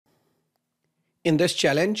In this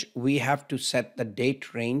challenge, we have to set the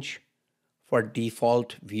date range for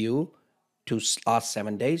default view to last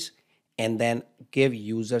 7 days and then give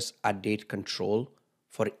users a date control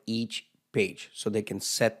for each page so they can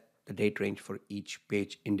set the date range for each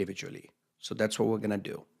page individually. So that's what we're going to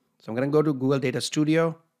do. So I'm going to go to Google Data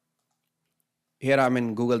Studio. Here I'm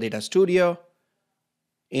in Google Data Studio.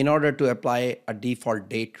 In order to apply a default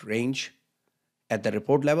date range at the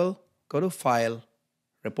report level, go to File,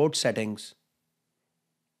 Report Settings,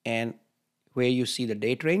 and where you see the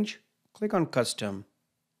date range, click on Custom,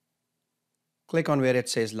 click on where it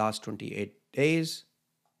says last 28 days,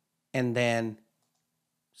 and then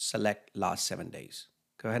select last 7 days.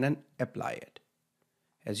 Go ahead and apply it.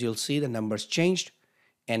 As you'll see, the numbers changed,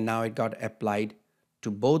 and now it got applied to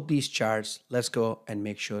both these charts. Let's go and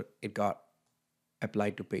make sure it got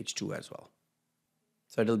applied to page 2 as well.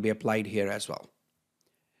 So it'll be applied here as well.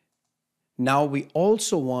 Now we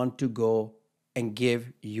also want to go and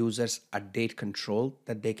give users a date control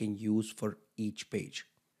that they can use for each page.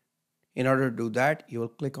 In order to do that, you will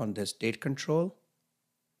click on this date control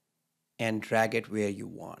and drag it where you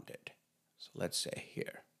want it. So let's say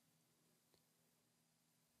here.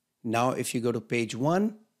 Now if you go to page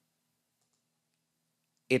 1,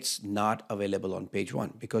 it's not available on page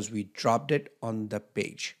 1 because we dropped it on the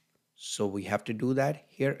page. So we have to do that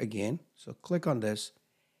here again. So click on this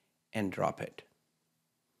and drop it.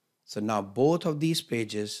 So now both of these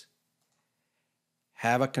pages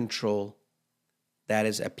have a control that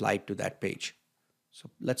is applied to that page. So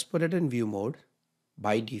let's put it in view mode.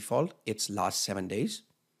 By default, it's last 7 days.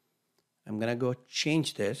 I'm going to go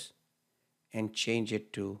change this and change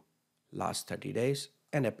it to last 30 days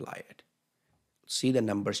and apply it. See the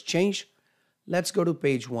numbers change. Let's go to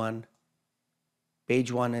page 1.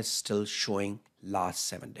 Page 1 is still showing last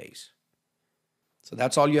 7 days. So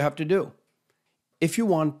that's all you have to do. If you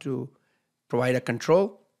want to provide a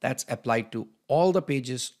control that's applied to all the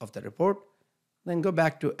pages of the report, then go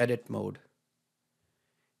back to edit mode.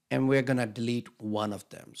 And we're going to delete one of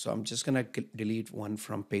them. So I'm just going to delete one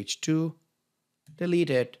from page 2,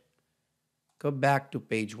 delete it, go back to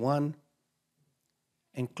page 1,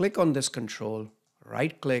 and click on this control,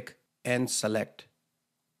 right click, and select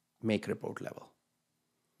Make Report Level.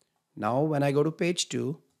 Now when I go to page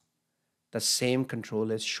 2, the same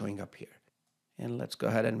control is showing up here. And let's go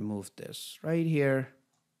ahead and move this right here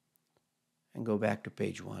and go back to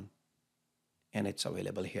page 1. And it's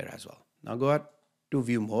available here as well. Now go ahead to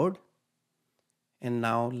view mode. And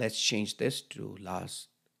now let's change this to last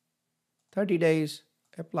 30 days,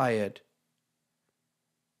 apply it,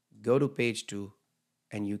 go to page 2,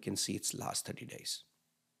 and you can see it's last 30 days.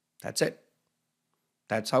 That's it.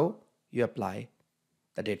 That's how you apply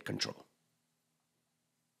the date control.